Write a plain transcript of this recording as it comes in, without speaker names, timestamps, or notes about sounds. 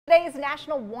Today is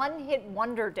National One-Hit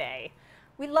Wonder Day.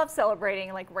 We love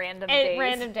celebrating like random days.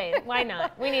 Random days. Why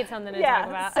not? We need something to talk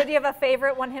about. So do you have a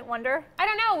favorite one-hit wonder? I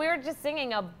don't know. We were just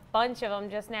singing a bunch of them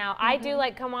just now. I do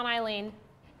like Come On Eileen.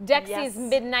 Dexy's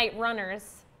Midnight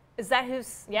Runners. Is that who's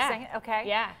singing? Okay.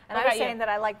 Yeah. And I was saying that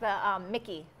I like the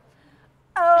Mickey.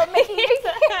 Oh, Mickey,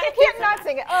 I can't not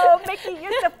sing it. Oh, Mickey,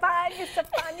 you're so fine,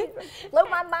 you blow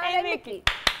my mind. Hey, Mickey.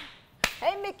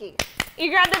 Hey, Mickey. You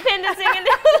grabbed the pen to sing it.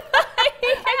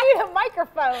 I need a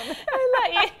microphone.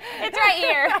 It's right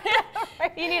here.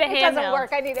 You need a handheld. It doesn't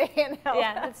work. I need a handheld.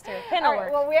 Yeah, that's true. Pen will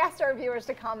work. Well, we asked our viewers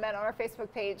to comment on our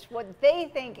Facebook page what they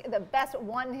think the best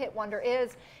one-hit wonder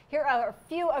is. Here are a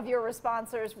few of your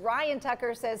responses. Ryan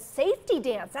Tucker says Safety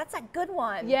Dance. That's a good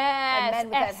one. Yes. Men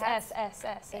with that hat.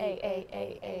 S-S-S-S-A-A-A-A-F-F.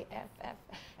 Yeah,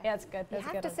 that's good. That's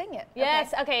you have to sing it.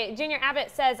 Yes. Okay. Junior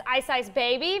Abbott says Ice Ice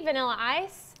Baby, Vanilla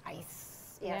Ice.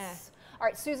 Ice. Yes. All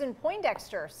right, Susan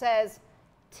Poindexter says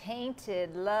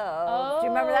Tainted Love. Do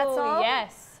you remember that song?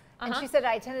 Yes. And she said,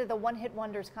 I attended the One Hit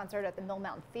Wonders concert at the Mill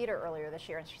Mountain Theater earlier this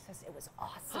year, and she says it was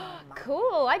awesome.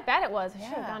 Cool. I bet it was. I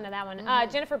should have gone to that one.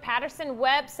 Jennifer Patterson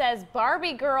Webb says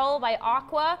Barbie Girl by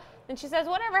Aqua. And she says,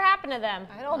 whatever happened to them?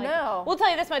 I don't know. We'll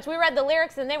tell you this much. We read the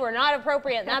lyrics, and they were not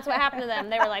appropriate, and that's what happened to them.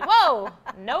 They were like, whoa,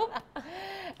 nope.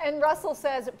 And Russell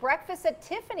says Breakfast at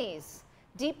Tiffany's,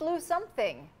 Deep Blue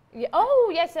Something. Yeah. Oh,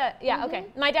 yes. Yeah, okay.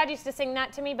 My dad used to sing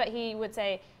that to me, but he would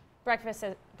say Breakfast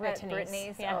at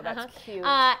Brittany's. Yeah. Oh, that's cute.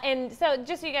 And so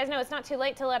just so you guys know, it's not too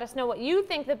late to let us know what you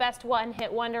think the best one-hit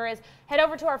wonder is. Head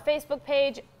over to our Facebook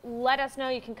page. Let us know.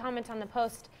 You can comment on the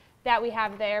post that we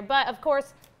have there. But, of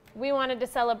course, we wanted to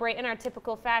celebrate in our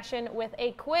typical fashion with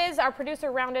a quiz. Our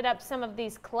producer rounded up some of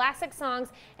these classic songs,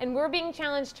 and we're being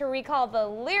challenged to recall the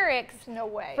lyrics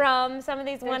from some of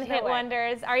these one-hit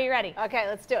wonders. Are you ready? Okay,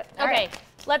 let's do it. Okay,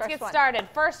 let's get started.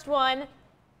 First one.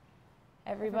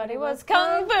 Everybody was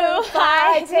kung fu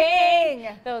fighting.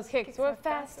 Those kicks were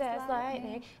fast as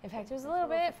lightning. In fact, it was a little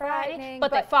bit frightening,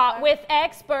 but they fought with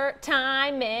expert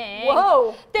timing.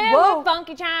 Whoa! They were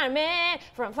funky Chinamen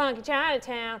from funky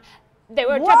Chinatown. They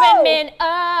were chopping men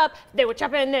up, they were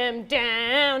chopping them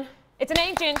down. It's an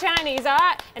ancient Chinese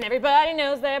art, and everybody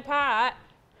knows their part.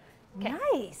 Okay.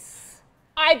 Nice.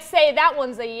 I'd say that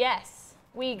one's a yes.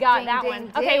 We got that one.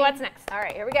 Okay, what's next? All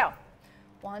right, here we go.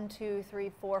 1, 2,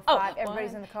 3, 4, 5.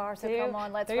 Everybody's in the car, so come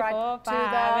on, let's ride to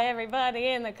the. Everybody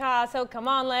in the car, so come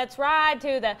on, let's ride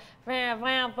to the.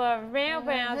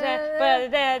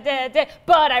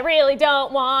 But I really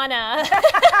don't wanna.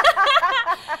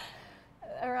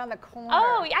 Around the corner.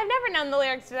 Oh, I've never known the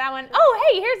lyrics to that one. Oh,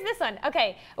 hey, here's this one.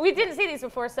 Okay, we didn't see these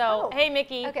before, so hey,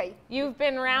 Mickey, you've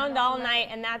been around all night,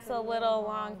 and that's a little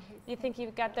long. You think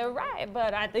you've got the right,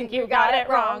 but I think you got it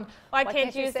wrong. Why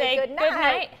can't you say good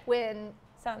night when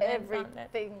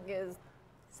everything is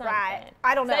right?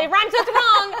 I don't know. So it rhymes with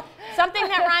wrong. Something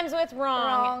that rhymes with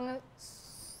wrong. Wrong.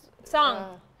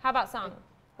 Song. How about song?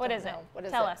 What is it?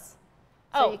 Tell us.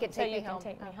 So you can take me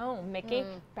home, Mickey.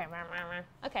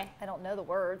 Okay. I don't know the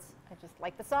words. I just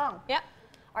like the song. Yep.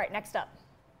 All right, next up.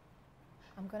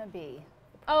 I'm gonna be.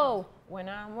 Oh, when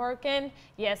I'm working,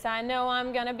 yes, I know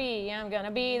I'm gonna be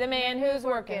the man who's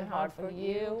working hard for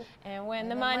you. And when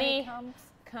the money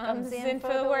comes in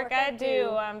for the work I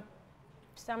do, I'm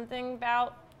something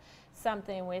about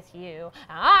something with you.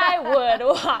 I would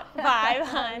walk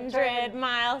 500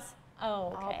 miles.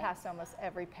 Oh, okay. I'll pass almost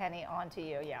every penny on to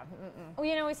you, yeah. Well,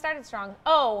 you know, we started strong.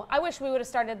 Oh, I wish we would have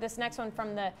started this next one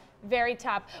from the very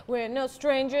top. We're no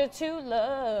stranger to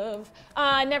love.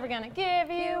 Never gonna give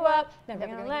you up. Never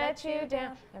gonna let you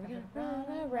down. Never gonna run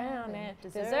around and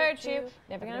desert you.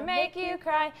 Never gonna make you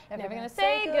cry. Never gonna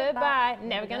say goodbye.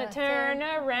 Never gonna turn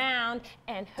around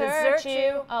and hurt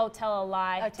you. Oh, tell a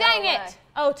lie. Dang it!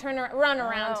 Oh, run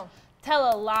around.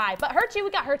 Tell a lie. But hurt you, we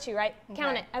got hurt you, right?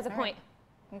 Count it as a point.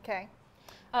 Okay.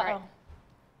 All right.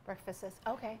 Breakfast is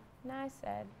okay. And I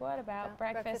said, what about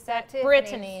breakfast at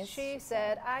Brittany's? She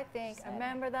said, I think I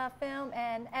remember the film,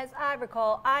 and as I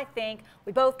recall, I think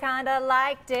we both kind of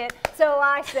liked it. So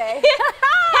I say,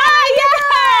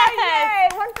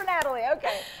 yay! One for Natalie.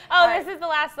 Okay. Oh, this is the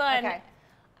last one. Okay.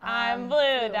 I'm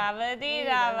blue.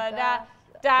 Da-ba-dee-da-ba-da.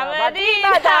 I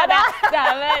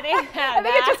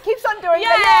think it just keeps on doing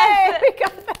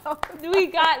We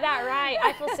got that right.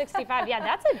 Eiffel 65. Yeah,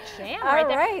 that's a jam right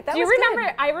there. Right. Do you remember?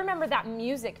 Good. I remember that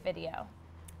music video.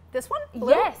 This one?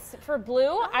 Blue? Yes, for Blue.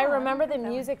 Oh, I remember the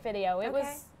music video. It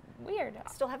was weird. I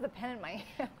still have the pen in my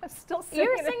hand. I'm still singing. You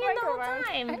were singing the whole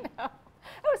time. I know.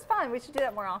 It was fun. We should do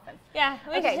that more often. Yeah,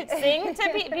 we should sing to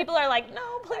people. Are like,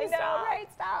 no, please stop. Right,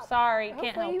 stop. Sorry, can't help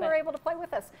it. Hopefully you were able to play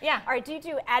with us. Yeah. All right, do you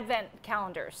do advent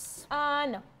calendars?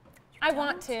 No. I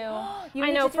want to. You I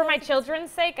need know to do for my it.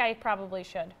 children's sake, I probably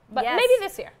should. But Yes. maybe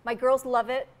this year. My girls love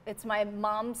it. It's my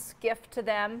mom's gift to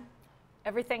them.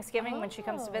 Every Thanksgiving when she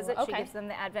comes to visit, she okay. gives them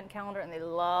the advent calendar and they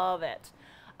love it.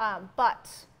 But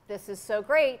this is so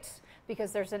great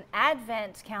because there's an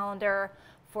advent calendar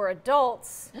for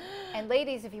adults. And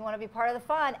ladies, if you want to be part of the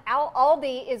fun,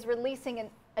 Aldi is releasing an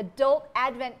adult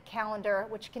advent calendar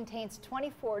which contains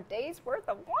 24 days worth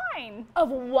of wine. Of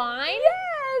wine?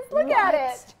 Yes, look at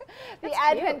it. The That's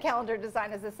advent cute. calendar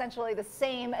design is essentially the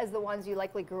same as the ones you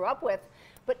likely grew up with,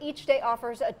 but each day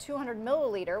offers a 200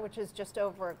 milliliter, which is just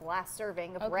over a glass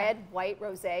serving of red, white,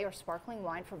 rosé, or sparkling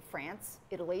wine from France,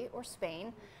 Italy, or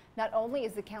Spain. Not only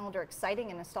is the calendar exciting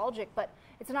and nostalgic, but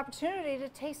it's an opportunity to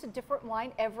taste a different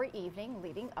wine every evening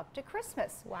leading up to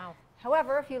Christmas. Wow.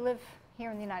 However, if you live here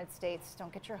in the United States,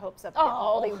 don't get your hopes up.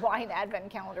 Oh. The Aldi wine advent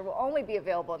calendar will only be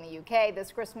available in the UK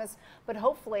this Christmas, but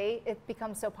hopefully it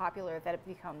becomes so popular that it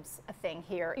becomes a thing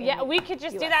here in Yeah, we could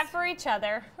just do US. that for each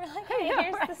other. We're like, hey, know,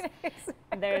 here's right? this.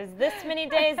 There's this many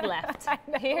days left. I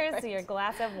know, Here's right? your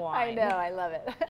glass of wine. I know, I love it.